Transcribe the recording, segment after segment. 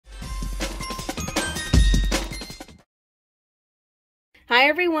Hi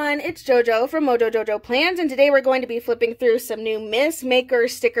everyone, it's JoJo from Mojo Jojo Plans, and today we're going to be flipping through some new Miss Maker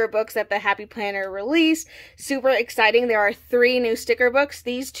sticker books that the Happy Planner released. Super exciting. There are 3 new sticker books.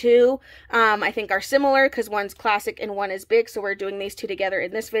 These 2 I think are similar because one's classic and one is big, so we're doing these 2 together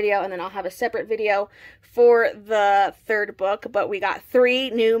in this video, and then I'll have a separate video for the 3rd book. But we got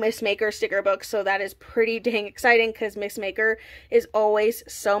 3 new Miss Maker sticker books, so that is pretty dang exciting because Miss Maker is always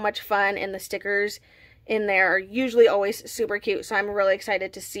so much fun, and the stickers in there are usually always super cute, so I'm really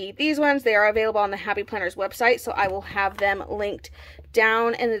excited to see these ones. They are available on the Happy Planners website, so I will have them linked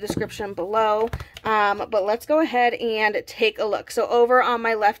down in the description below. But let's go ahead and take a look. So over on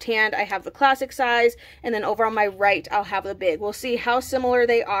my left hand I have the classic size, and then over on my right I'll have the big. We'll see how similar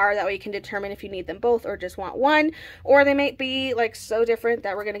they are, that way you can determine if you need them both or just want one, or they might be like so different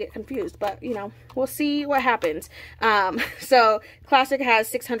that we're gonna get confused, but you know, we'll see what happens. So classic has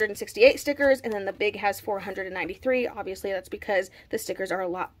 668 stickers, and then the big has 493. Obviously that's because the stickers are a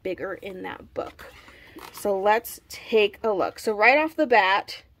lot bigger in that book. So let's take a look. So right off the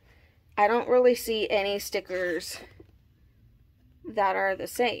bat, I don't really see any stickers that are the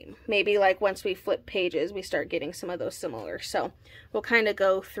same. Maybe like once we flip pages, we start getting some of those similar. So we'll kind of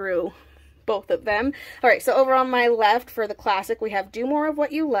go through both of them. All right, so over on my left for the classic, we have Do More of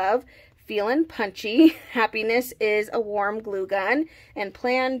What You Love, Feelin' Punchy, Happiness is a Warm Glue Gun, and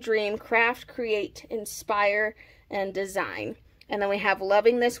Plan, Dream, Craft, Create, Inspire, and Design. And then we have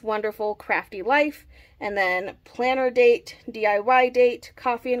Loving This Wonderful Crafty Life, and then Planner Date, DIY Date,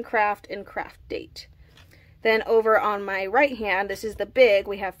 Coffee and Craft Date. Then over on my right hand, this is the big,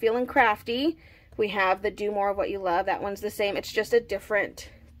 we have Feelin' Crafty, we have the Do More of What You Love. That one's the same, it's just a different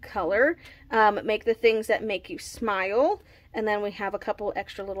color. Make the Things That Make You Smile, and then we have a couple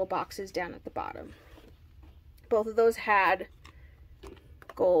extra little boxes down at the bottom. Both of those had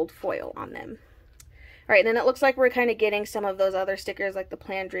gold foil on them. All right, then it looks like we're kind of getting some of those other stickers like the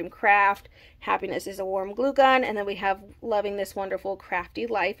Plan, Dream, Craft, Happiness is a Warm Glue Gun, and then we have Loving This Wonderful Crafty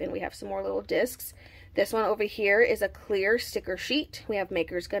Life, and we have some more little discs. This one over here is a clear sticker sheet. We have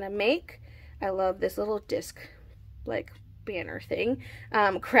Maker's Gonna Make. I love this little disc like banner thing.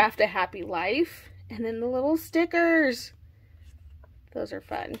 Craft a Happy Life, and then the little stickers. Those are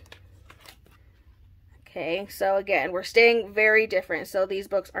fun. Okay, so again, we're staying very different. So these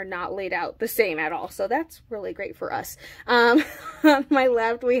books are not laid out the same at all. So that's really great for us. On my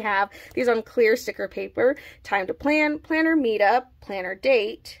left, we have these on clear sticker paper. Time to Plan, Planner Meetup, Planner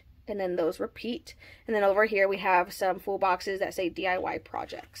Date, and then those repeat. And then over here, we have some full boxes that say DIY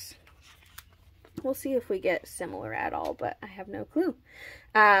Projects. We'll see if we get similar at all, but I have no clue.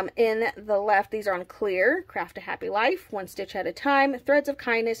 In the left, these are on clear, Craft a Happy Life, One Stitch at a Time, Threads of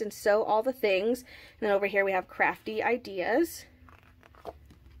Kindness, and Sew All the Things. And then over here we have Crafty Ideas.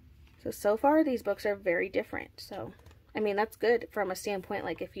 So far these books are very different. So, I mean, that's good from a standpoint,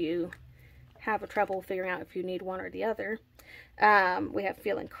 like if you have a trouble figuring out if you need one or the other. We have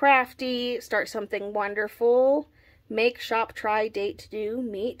Feeling Crafty, Start Something Wonderful, Make, Shop, Try, Date, Do,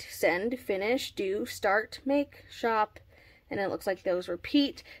 Meet, Send, Finish, Do, Start, Make, Shop, and it looks like those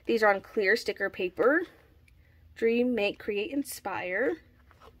repeat. These are on clear sticker paper. Dream, Make, Create, Inspire.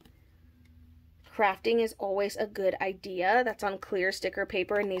 Crafting is always a good idea. That's on clear sticker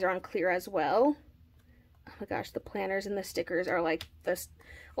paper, and these are on clear as well. Oh my gosh, the planners and the stickers are like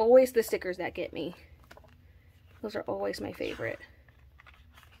always the stickers that get me. Those are always my favorite.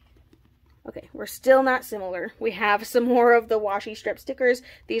 Okay, we're still not similar. We have some more of the washi strip stickers.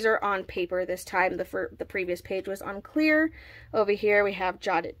 These are on paper this time. The previous page was on clear. Over here we have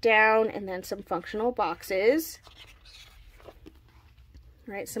Jot It Down, and then some functional boxes.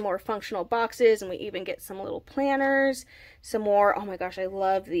 All right, some more functional boxes, and we even get some little planners. Some more, oh my gosh, I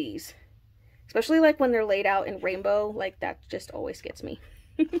love these. Especially like when they're laid out in rainbow, like that just always gets me.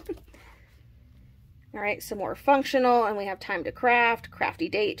 All right, some more functional, and we have Time to Craft, Crafty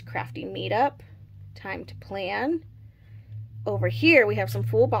Date, Crafty Meetup, Time to Plan. Over here, we have some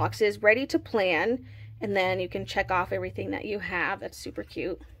full boxes ready to plan, and then you can check off everything that you have. That's super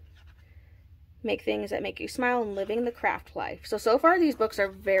cute. Make Things That Make You Smile, and Living the Craft Life. So far, these books are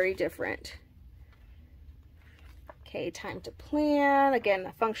very different. Okay, Time to Plan. Again,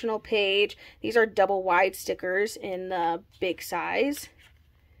 the functional page. These are double wide stickers in the big size.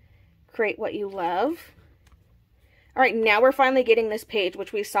 Create What You Love. All right, now we're finally getting this page,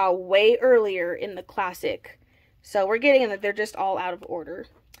 which we saw way earlier in the classic. So we're getting that they're just all out of order.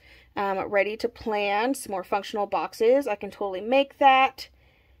 Ready to Plan, some more functional boxes. I can totally make that.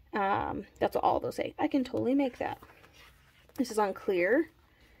 That's what all those say. I can totally make that. This is on clear.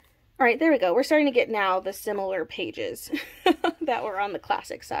 All right, there we go. We're starting to get now the similar pages that were on the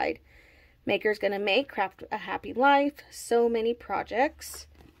classic side. Maker's Gonna Make, Craft a Happy Life, So Many Projects.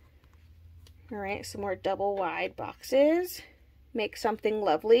 All right, some more double wide boxes. Make Something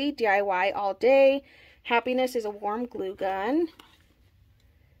Lovely, DIY All Day. Happiness is a Warm Glue Gun.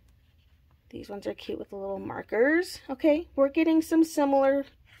 These ones are cute with the little markers. Okay, we're getting some similar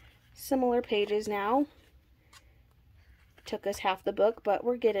pages now. Took us half the book, but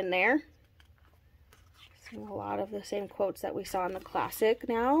we're getting there. Seeing a lot of the same quotes that we saw in the classic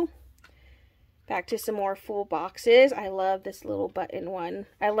now. Back to some more full boxes. I love this little button one.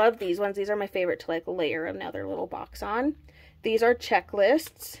 I love these ones. These are my favorite to like layer another little box on. These are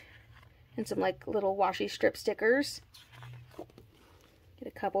checklists and some like little washi strip stickers. Get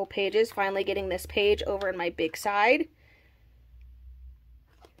a couple pages. Finally getting this page over in my big side.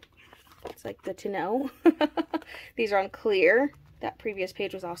 It's like good to know. These are on clear. That previous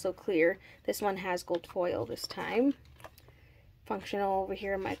page was also clear. This one has gold foil this time. Functional over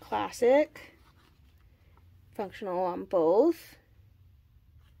here in my classic. Functional on both.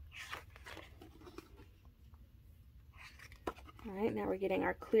 Alright, now we're getting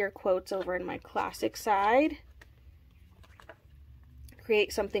our clear quotes over in my classic side.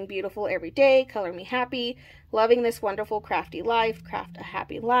 Create something beautiful every day. Color me happy. Loving this wonderful crafty life. Craft a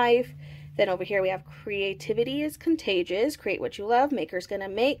happy life. Then over here we have creativity is contagious. Create what you love. Maker's Gonna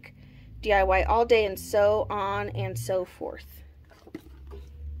Make. DIY all day, and so on and so forth.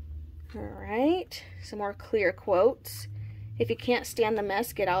 Alright, some more clear quotes. If you can't stand the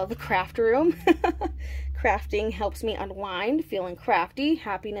mess, get out of the craft room. Crafting helps me unwind. Feeling crafty.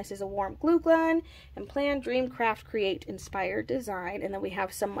 Happiness is a warm glue gun. And plan, dream, craft, create, inspire, design. And then we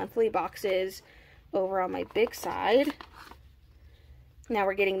have some monthly boxes over on my big side. Now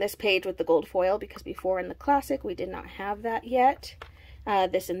we're getting this page with the gold foil because before in the classic we did not have that yet.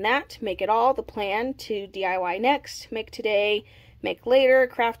 This and that. Make it all. The plan to DIY next. Make today. Make later.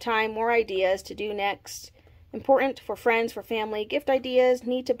 Craft time. More ideas to do next. Important for friends, for family. Gift ideas.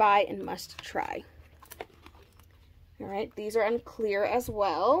 Need to buy and must try. Alright, these are unclear as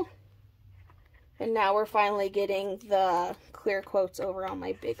well. And now we're finally getting the clear quotes over on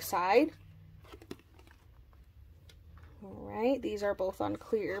my big side. Alright, these are both on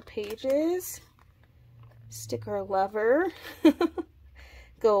clear pages. Sticker lover.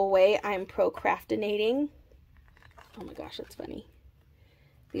 Go away, I'm procrastinating. Oh my gosh, that's funny.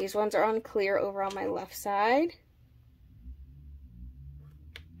 These ones are on clear over on my left side.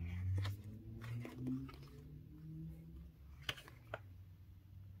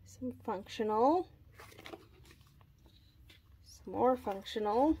 Some functional. Some more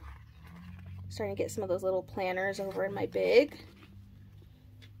functional. Starting to get some of those little planners over in my big.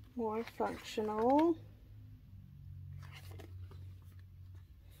 More functional.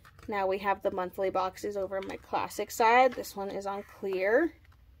 Now we have the monthly boxes over on my classic side. This one is on clear.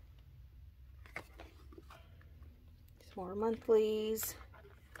 Some more monthlies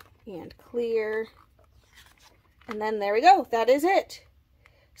and clear. And then there we go. That is it.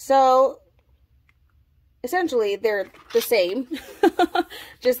 So essentially they're the same.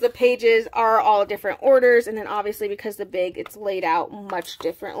 Just the pages are all different orders, and then obviously because the big, it's laid out much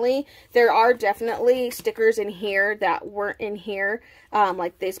differently. There are definitely stickers in here that weren't in here.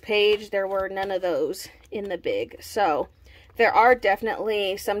 Like this page, there were none of those in the big. So there are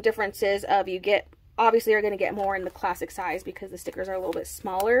definitely some differences of obviously you're going to get more in the classic size because the stickers are a little bit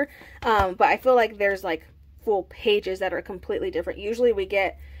smaller. But I feel like there's like full pages that are completely different. Usually we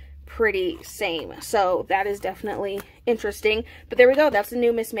get pretty same, so that is definitely interesting. But there we go, that's the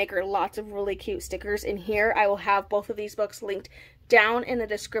new Miss Maker. Lots of really cute stickers in here. I will have both of these books linked down in the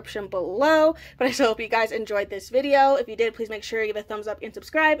description below. But I still hope you guys enjoyed this video. If you did, please make sure you give it a thumbs up and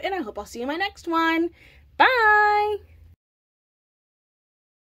subscribe, and I hope I'll see you in my next one. Bye.